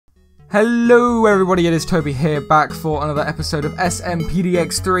Hello everybody, it is Toby here, back for another episode of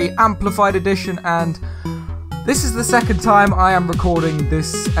SMPDX 3 Amplified Edition, and this is the second time I am recording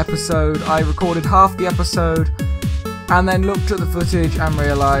this episode. I recorded half the episode and then looked at the footage and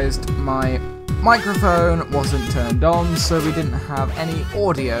realised my microphone wasn't turned on, so we didn't have any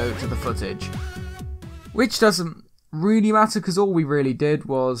audio to the footage. Which doesn't really matter because all we really did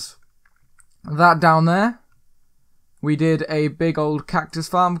was that down there. We did a big old cactus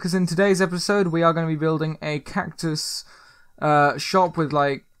farm because in today's episode we are going to be building a cactus shop with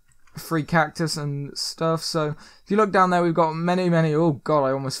like free cactus and stuff. So if you look down there, we've got many, oh god,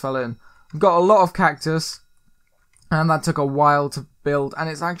 I almost fell in. We've got a lot of cactus and that took a while to build, and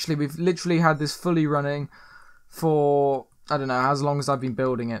it's actually, we've literally had this fully running for, I don't know, as long as I've been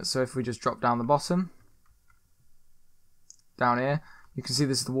building it. So if we just drop down the bottom, down here, you can see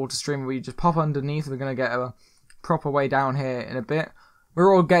this is the water stream. We just pop underneath, we're going to get a proper way down here in a bit.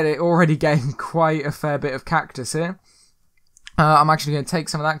 We're already getting quite a fair bit of cactus here. I'm actually going to take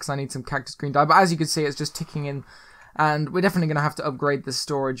some of that because I need some cactus green dye, but as you can see it's just ticking in, and we're definitely going to have to upgrade the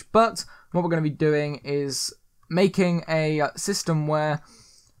storage. But what we're going to be doing is making a system where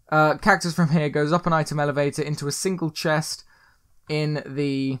cactus from here goes up an item elevator into a single chest in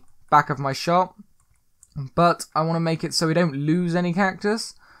the back of my shop, but I want to make it so we don't lose any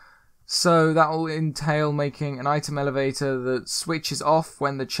cactus. So that will entail making an item elevator that switches off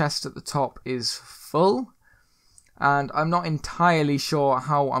when the chest at the top is full. And I'm not entirely sure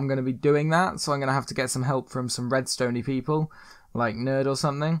how I'm going to be doing that, so I'm going to have to get some help from some redstone-y people, like Nerd or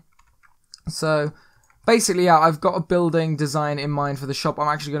something. So basically, yeah, I've got a building design in mind for the shop. I'm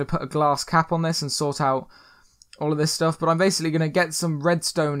actually going to put a glass cap on this and sort out all of this stuff. But I'm basically going to get some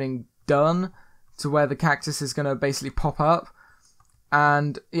redstoning done to where the cactus is going to basically pop up.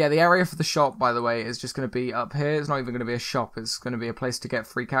 And yeah, the area for the shop, by the way, is just going to be up here. It's not even going to be a shop. It's going to be a place to get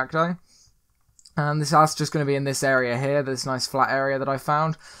free cacti. And this house is just going to be in this area here, this nice flat area that I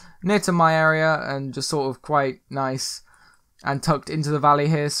found, near to my area, and just sort of quite nice and tucked into the valley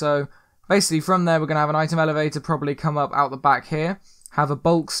here. So basically from there we're going to have an item elevator probably come up out the back here, have a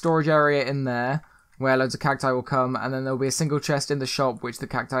bulk storage area in there where loads of cacti will come, and then there'll be a single chest in the shop which the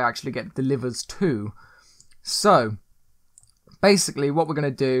cacti actually get delivered to. So basically what we're going to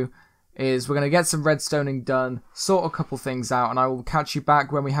do is we're going to get some redstoning done, sort a couple things out, and I will catch you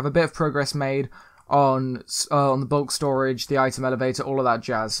back when we have a bit of progress made on the bulk storage, the item elevator, all of that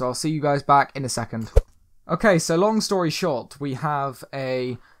jazz. So I'll see you guys back in a second. Okay, so long story short, we have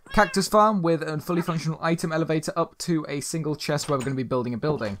a cactus farm with a fully functional item elevator up to a single chest where we're going to be building a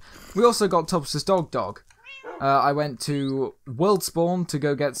building. We also got Tobster's dog. I went to World Spawn to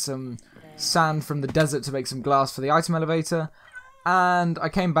go get some sand from the desert to make some glass for the item elevator, and I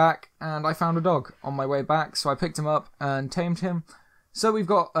came back and I found a dog on my way back, so I picked him up and tamed him. So we've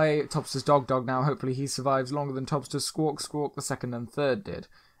got a Tobster's dog now. Hopefully he survives longer than Tobster's Squawk the second and third did.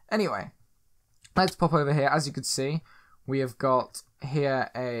 Anyway, let's pop over here. As you can see, we have got here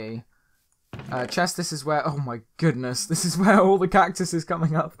a chest. This is where, oh my goodness, this is where all the cactus is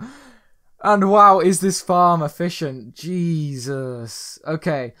coming up. And wow, is this farm efficient? Jesus.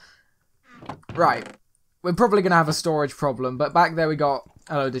 Okay. Right. We're probably going to have a storage problem, but back there we got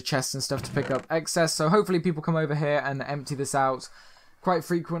a load of chests and stuff to pick up excess, so hopefully people come over here and empty this out quite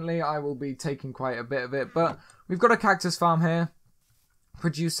frequently. I will be taking quite a bit of it, but we've got a cactus farm here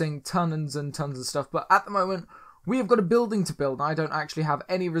producing tons and tons of stuff, but at the moment we have got a building to build. I don't actually have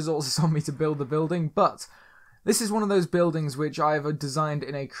any resources on me to build the building, but this is one of those buildings which I've designed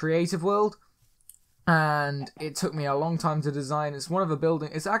in a creative world, and it took me a long time to design.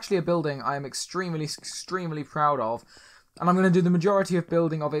 It's actually a building I am extremely proud of, and I'm going to do the majority of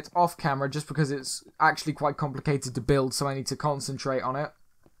building of it off camera just because it's actually quite complicated to build, so I need to concentrate on it.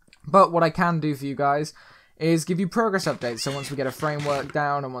 But what I can do for you guys is give you progress updates. So once we get a framework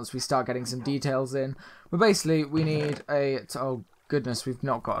down and once we start getting some details in, but basically we need oh goodness, we've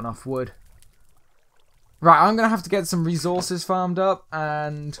not got enough wood. Right, I'm going to have to get some resources farmed up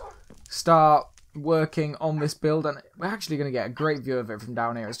and start working on this build, and we're actually going to get a great view of it from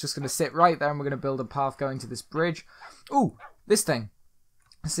down here. It's just going to sit right there, and we're going to build a path going to this bridge. Ooh, this thing.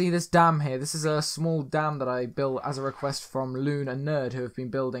 See this dam here? This is a small dam that I built as a request from Loon and Nerd, who have been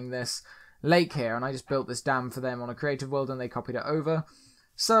building this lake here, and I just built this dam for them on a creative world, and they copied it over.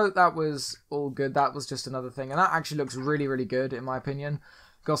 So that was all good. That was just another thing, and that actually looks really good in my opinion.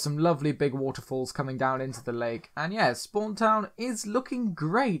 Got some lovely big waterfalls coming down into the lake, and yeah, Spawn Town is looking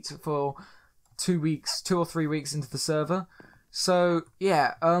great for 2 or 3 weeks into the server. So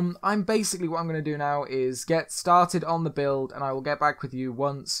yeah, I'm basically, what I'm going to do now is get started on the build, and I will get back with you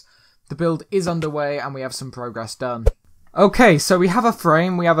once the build is underway and we have some progress done. Okay, so we have a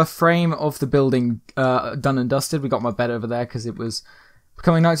frame. We have a frame of the building done and dusted. We got my bed over there because it was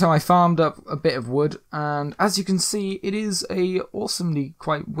becoming nighttime. I farmed up a bit of wood, and as you can see, it is a awesomely,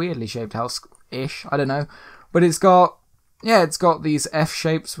 quite weirdly shaped house-ish. I don't know, but it's got these F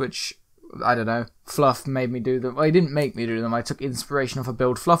shapes, which I don't know. Fluff made me do them. Well, he didn't make me do them. I took inspiration off a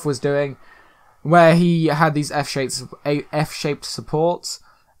build Fluff was doing, where he had these F-shaped supports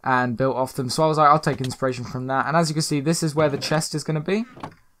and built off them. So I was like, I'll take inspiration from that. And as you can see, this is where the chest is going to be.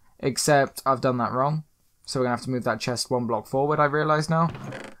 Except I've done that wrong. So we're going to have to move that chest 1 block forward, I realise now.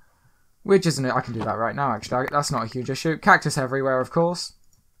 Which isn't it? I can do that right now, actually. That's not a huge issue. Cactus everywhere, of course.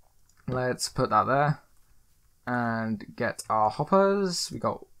 Let's put that there. And get our hoppers. We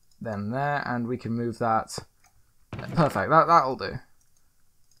got them there. And we can move that. Perfect. That'll do.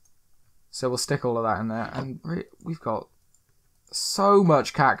 So we'll stick all of that in there. And we've got so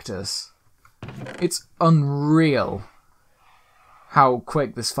much cactus. It's unreal how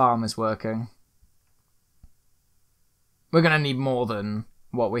quick this farm is working. We're going to need more than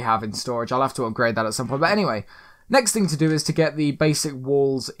what we have in storage. I'll have to upgrade that at some point. But anyway, next thing to do is to get the basic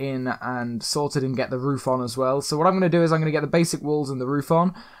walls in and sorted and get the roof on as well. So what I'm going to do is I'm going to get the basic walls and the roof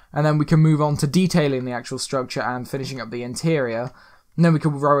on. And then we can move on to detailing the actual structure and finishing up the interior. And then we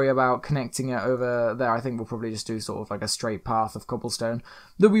could worry about connecting it over there. I think we'll probably just do sort of like a straight path of cobblestone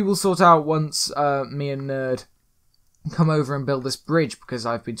that we will sort out once me and Nerd come over and build this bridge, because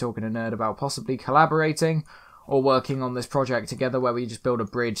I've been talking to Nerd about possibly collaborating or working on this project together where we just build a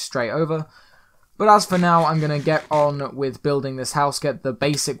bridge straight over. But as for now, I'm going to get on with building this house, get the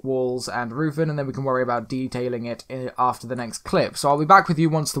basic walls and roof in, and then we can worry about detailing it after the next clip. So I'll be back with you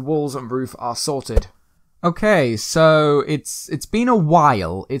once the walls and roof are sorted. Okay, so it's been a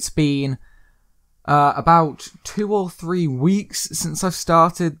while. It's been about 2 or 3 weeks since I've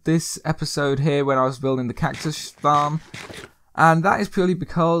started this episode here when I was building the cactus farm. And that is purely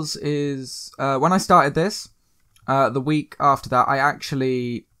because when I started this, the week after that, I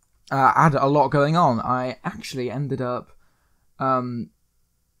actually had a lot going on. I actually ended up,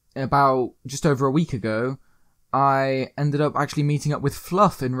 about just over a week ago, I ended up actually meeting up with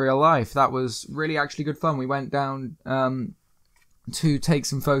Fluff in real life. That was really actually good fun. We went down to take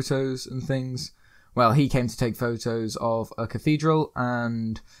some photos and things. Well, he came to take photos of a cathedral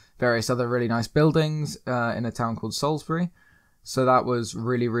and various other really nice buildings in a town called Salisbury. So that was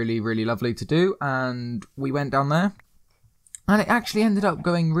really, really, really lovely to do. And we went down there. And it actually ended up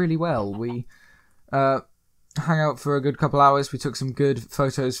going really well. We hung out for a good couple hours. We took some good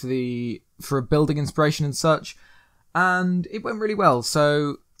photos for a building inspiration and such, and it went really well.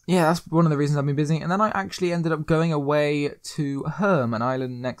 So yeah, that's one of the reasons I've been busy. And then I actually ended up going away to Herm, an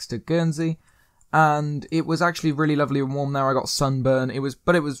island next to Guernsey, and it was actually really lovely and warm there. I got sunburn. It was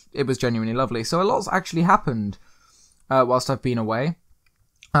genuinely lovely. So a lot's actually happened whilst I've been away.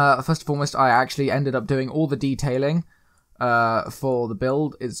 First and foremost, I actually ended up doing all the detailing for the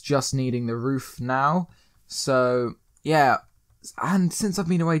build. It's just needing the roof now. So yeah. And since I've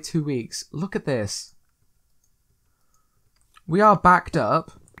been away 2 weeks, look at this. We are backed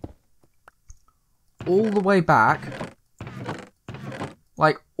up all the way back.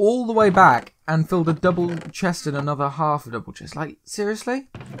 Like, all the way back, and filled a double chest and another half a double chest. Like, seriously?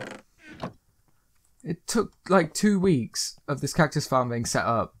 It took, like, 2 weeks of this cactus farm being set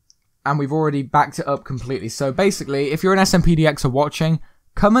up, and we've already backed it up completely. So basically, if you're an SMPDXer watching,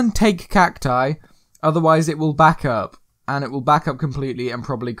 come and take cacti, otherwise it will back up. And it will back up completely and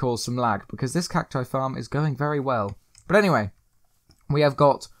probably cause some lag, because this cacti farm is going very well. But anyway, we have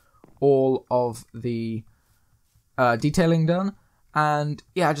got all of the detailing done. And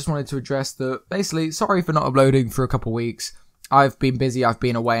yeah, I just wanted to address that. Basically, sorry for not uploading for a couple weeks. I've been busy, I've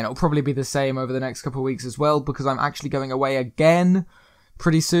been away, and it'll probably be the same over the next couple of weeks as well, because I'm actually going away again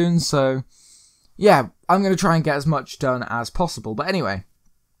pretty soon. So yeah, I'm going to try and get as much done as possible. But anyway,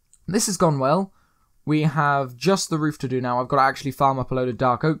 this has gone well. We have just the roof to do now. I've got to actually farm up a load of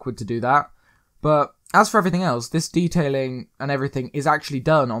dark oak wood to do that. But as for everything else, this detailing and everything is actually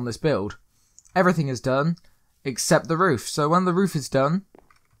done on this build. Everything is done except the roof. So when the roof is done,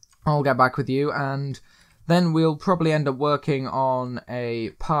 I'll get back with you, and then we'll probably end up working on a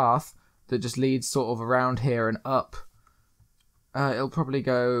path that just leads sort of around here and up. It'll probably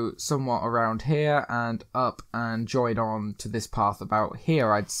go somewhat around here and up and join on to this path about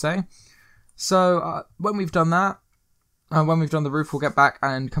here, I'd say. So, when we've done that, when we've done the roof, we'll get back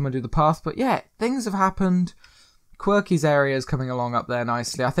and come and do the path. But yeah, things have happened. Quirky's area is coming along up there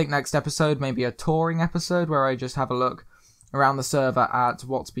nicely. I think next episode, maybe a touring episode, where I just have a look around the server at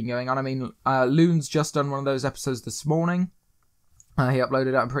what's been going on. I mean, Loon's just done one of those episodes this morning. He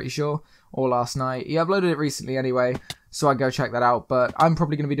uploaded it, I'm pretty sure, or last night. He uploaded it recently anyway. so I go check that out. But I'm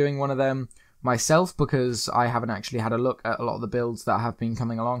probably going to be doing one of them myself because I haven't actually had a look at a lot of the builds that have been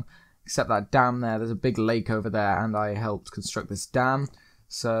coming along, except that dam there. There's a big lake over there, and I helped construct this dam.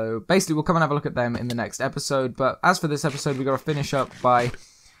 So basically, we'll come and have a look at them in the next episode. But as for this episode, we've got to finish up by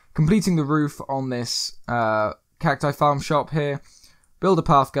completing the roof on this cacti farm shop here, build a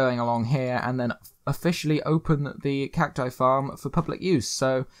path going along here, and then officially open the cacti farm for public use.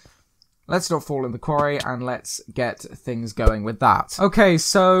 So let's not fall in the quarry and let's get things going with that. Okay,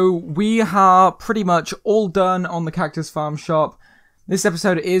 so we are pretty much all done on the cactus farm shop. This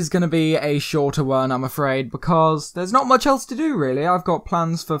episode is going to be a shorter one, I'm afraid, because there's not much else to do, really. I've got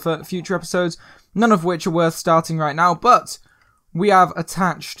plans for future episodes, none of which are worth starting right now, but we have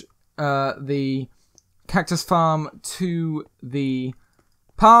attached the cactus farm to the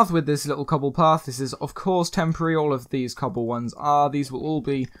path with this little cobble path. This is, of course, temporary. All of these cobble ones are. These will all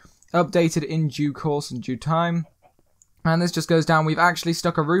be updated in due course and due time. And this just goes down. We've actually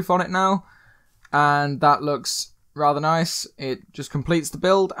stuck a roof on it now, and that looks rather nice. It just completes the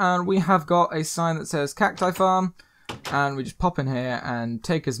build, and we have got a sign that says Cacti Farm, and we just pop in here and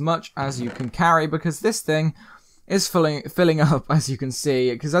take as much as you can carry, because this thing is filling up, as you can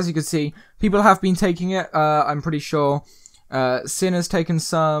see. Because as you can see, people have been taking it. I'm pretty sure Sin has taken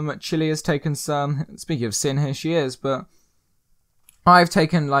some, Chili has taken some. Speaking of Sin, here she is, but I've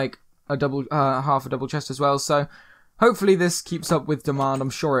taken like a double, half a double chest as well, so hopefully this keeps up with demand. I'm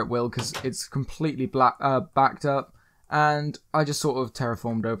sure it will, because it's completely backed up. And I just sort of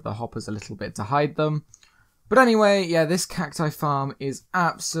terraformed over the hoppers a little bit to hide them. But anyway, yeah, this cacti farm is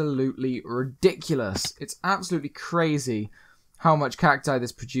absolutely ridiculous. It's absolutely crazy how much cacti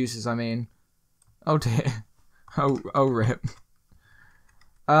this produces. I mean, oh dear. Oh rip.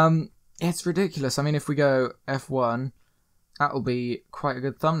 It's ridiculous. I mean, if we go F1, that'll be quite a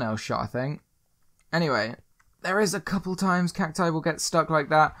good thumbnail shot, I think. Anyway, there is a couple times cacti will get stuck like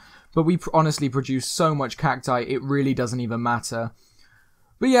that, but we honestly produce so much cacti, it really doesn't even matter.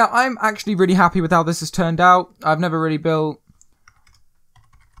 But yeah, I'm actually really happy with how this has turned out. I've never really built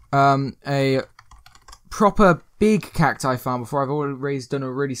a proper big cacti farm before. I've always done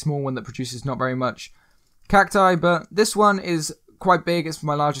a really small one that produces not very much cacti, but this one is quite big. It's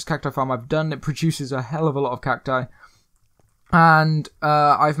my largest cacti farm I've done. It produces a hell of a lot of cacti. And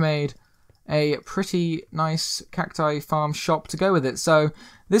I've made a pretty nice cacti farm shop to go with it. So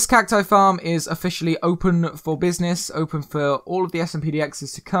this cacti farm is officially open for business, open for all of the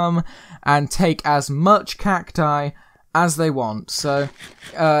SMPDXers to come and take as much cacti as they want. So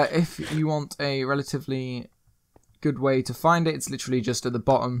if you want a relatively good way to find it, it's literally just at the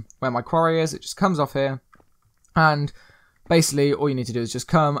bottom where my quarry is. It just comes off here, and basically all you need to do is just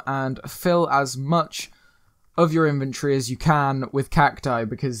come and fill as much of your inventory as you can with cacti,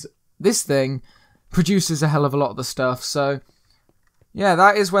 because this thing produces a hell of a lot of the stuff. So yeah,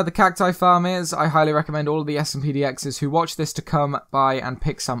 that is where the cacti farm is. I highly recommend all of the SMPDXers who watch this to come by and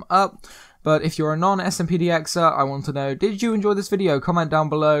pick some up. But if you're a non-SMPDXer, I want to know, did you enjoy this video? Comment down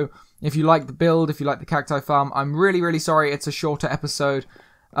below if you like the build, if you like the cacti farm. I'm really sorry it's a shorter episode,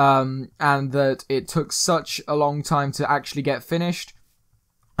 and that it took such a long time to actually get finished,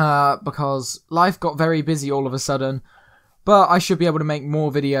 because life got very busy all of a sudden. But I should be able to make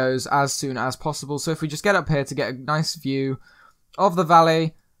more videos as soon as possible. So if we just get up here to get a nice view of the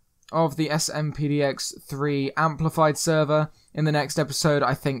valley of the SMPDX3 amplified server in the next episode,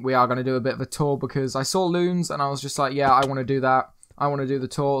 I think we are going to do a bit of a tour, because I saw Loons and I was just like, yeah, I want to do that. I want to do the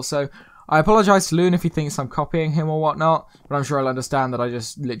tour. So I apologise to Loon if he thinks I'm copying him or whatnot, but I'm sure he'll understand that I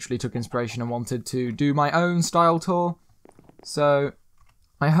just literally took inspiration and wanted to do my own style tour. So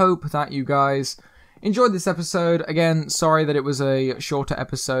I hope that you guys enjoyed this episode. Again, sorry that it was a shorter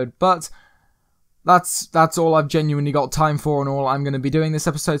episode, but that's all I've genuinely got time for and all I'm going to be doing this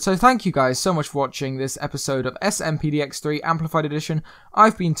episode. So thank you guys so much for watching this episode of SMPDX3 Amplified Edition.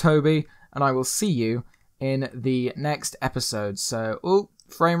 I've been Toby, and I will see you in the next episode. So,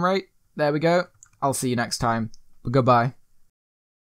 frame rate, there we go. I'll see you next time. Goodbye.